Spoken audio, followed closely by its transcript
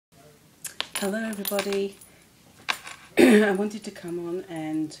Hello everybody. I wanted to come on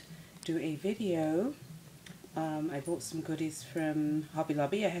and do a video. I bought some goodies from Hobby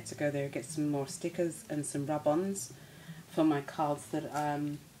Lobby. I had to go there and get some more stickers and some rub-ons for my cards that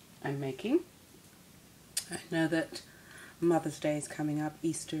I'm making. I know that Mother's Day is coming up,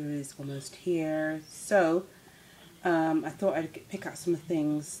 Easter is almost here, so I thought I'd pick up some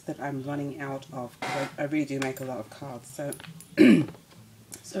things that I'm running out of, because I really do make a lot of cards. So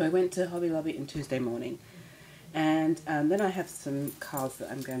So I went to Hobby Lobby on Tuesday morning, and then I have some cards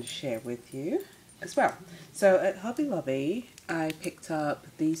that I'm going to share with you as well. So at Hobby Lobby I picked up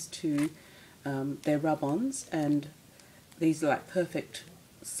these two, they're rub-ons, and these are like perfect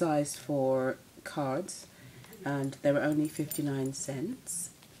size for cards, and they were only 59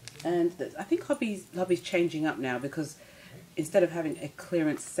 cents. And I think Hobby's changing up now, because instead of having a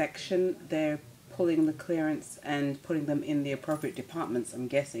clearance section, they're pulling the clearance and putting them in the appropriate departments, I'm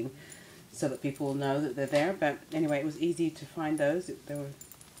guessing, so that people will know that they're there. But anyway, it was easy to find those. They were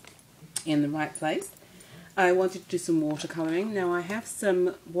in the right place. I wanted to do some watercolouring. Now I have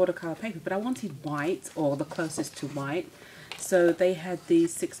some watercolour paper, but I wanted white, or the closest to white. So they had the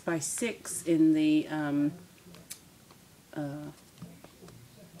 6x6 in the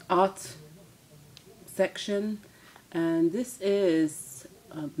art section, and this is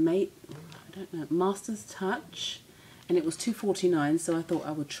Master's Touch, and it was $2.49, so I thought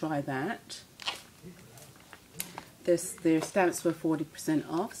I would try that. Their stamps were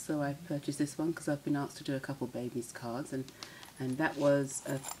 40% off, so I purchased this one because I've been asked to do a couple babies cards, and that was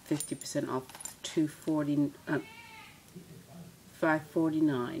 50% off,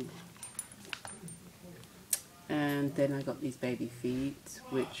 $5.49. And then I got these baby feet,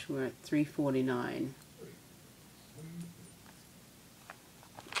 which were at $3.49.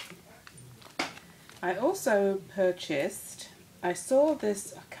 I also purchased, I saw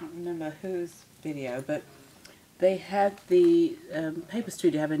this, I can't remember whose video, but they had the Paper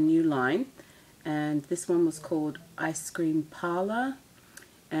Studio have a new line, and this one was called Ice Cream Parlor,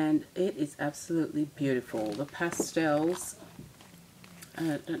 and it is absolutely beautiful. The pastels,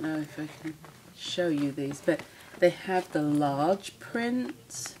 I don't know if I can show you these, but they have the large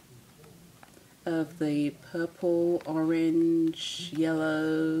print of the purple, orange,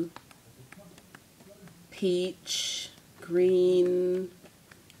 yellow, peach, green,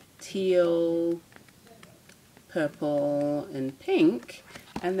 teal, purple, and pink.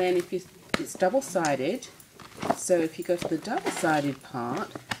 And then it's double-sided, so if you go to the double-sided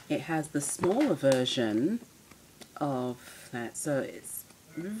part, it has the smaller version of that. So it's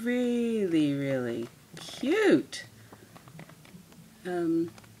really, really cute.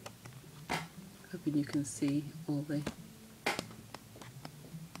 Hoping you can see all the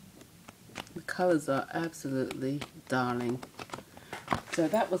colours are absolutely darling. So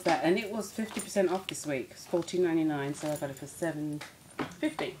that was that, and it was 50% off this week. It's $14.99, so I got it for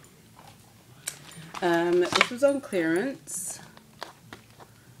 $7.50. This was on clearance.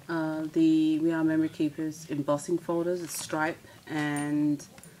 The We Are Memory Keepers embossing folders, a stripe, and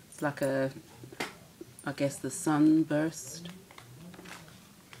it's like I guess the sunburst.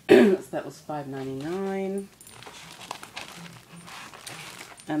 So that was $5.99.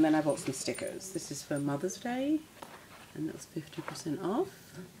 And then I bought some stickers. This is for Mother's Day, and that was 50% off.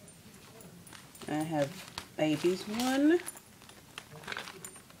 I have babies one,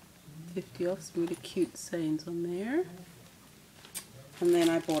 50 off, some really cute sayings on there. And then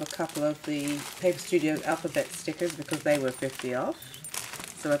I bought a couple of the Paper Studio alphabet stickers because they were 50 off.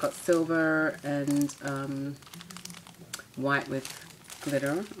 So I got silver and white with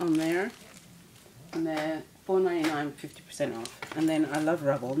glitter on there, and they're $4.99, 50% off. And then I love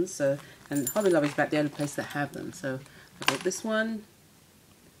rub-ons, so, and Hobby Lobby is about the only place that have them. So I bought this one,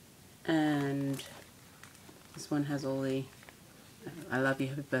 and this one has all the I love you,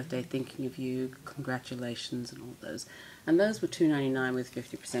 happy birthday, thinking of you, congratulations, and all those. And those were $2.99 with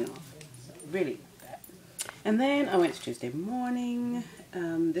 50% off. So really bad. And then I went to Tuesday morning.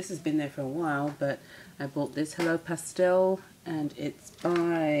 This has been there for a while, but I bought this Hello Pastel, and it's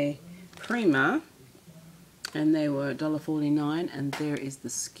by Prima. And they were $1.49, and there is the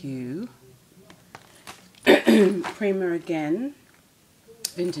SKU. Prima again,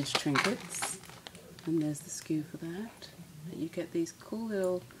 vintage trinkets, and there's the SKU for that. You get these cool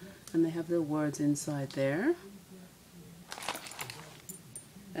little, and they have their words inside there.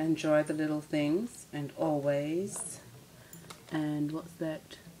 Enjoy the little things, and always, and what's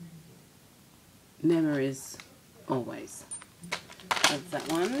that? Memories, always. That's that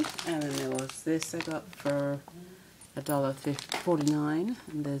one. And then there was this I got for $1.49,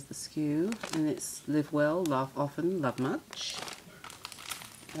 and there's the SKU, and it's Live Well, Laugh Often, Love Much.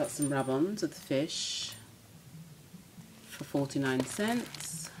 I got some rub-ons with fish for 49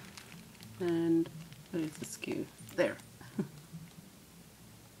 cents. And where's the skew? There.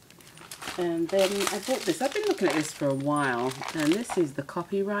 And then I bought this. I've been looking at this for a while, and this is the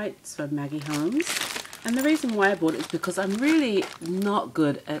copyrights from Maggie Holmes. And the reason why I bought it is because I'm really not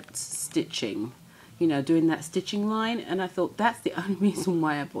good at stitching, you know, doing that stitching line, and I thought that's the only reason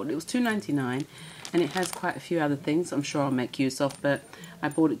why I bought it. It was $2.99, and it has quite a few other things I'm sure I'll make use of, but I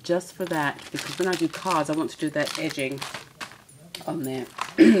bought it just for that because when I do cards I want to do that edging on there.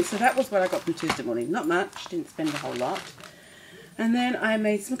 So that was what I got from Tuesday morning. Not much, didn't spend a whole lot. And then I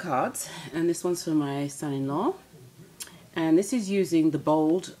made some cards, and this one's for my son-in-law. And this is using the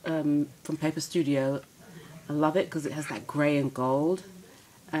bold from Paper Studio. I love it because it has that grey and gold.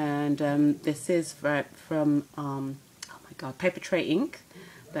 And this is from oh my god, Paper Tray Ink,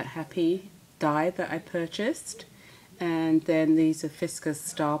 that happy die that I purchased. And then these are Fiskars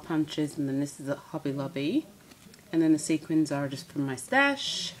Star Punches, and then this is a Hobby Lobby. And then the sequins are just from my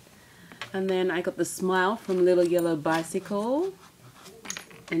stash. And then I got the smile from Little Yellow Bicycle.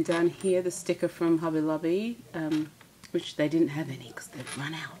 And down here the sticker from Hobby Lobby, which they didn't have any because they've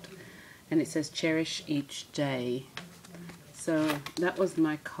run out. And it says cherish each day. So that was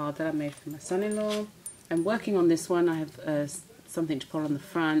my card that I made for my son-in-law. I'm working on this one. I have something to put on the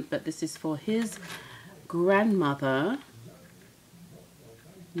front, but this is for his grandmother.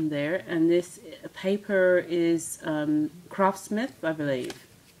 There, and this paper is Craftsmith, I believe,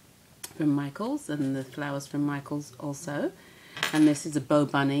 from Michaels, and the flowers from Michaels also. And this is a Bo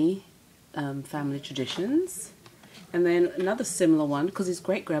Bunny, Family Traditions. And then another similar one, because his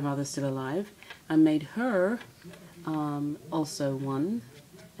great-grandmother's still alive, I made her also one.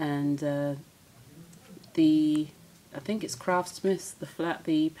 And I think it's Craftsmith,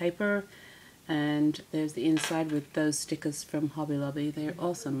 the paper. And there's the inside with those stickers from Hobby Lobby. They're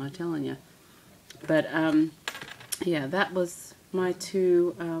awesome, I'm telling you. But yeah, that was my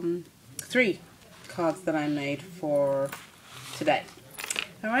three cards that I made for today.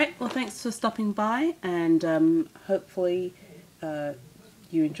 Alright, well thanks for stopping by, and hopefully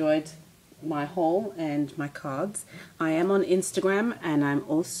you enjoyed my haul and my cards. I am on Instagram and I'm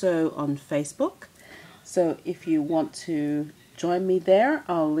also on Facebook. So if you want to join me there,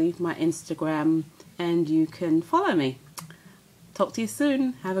 I'll leave my Instagram and you can follow me. Talk to you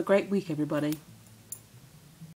soon. Have a great week, everybody.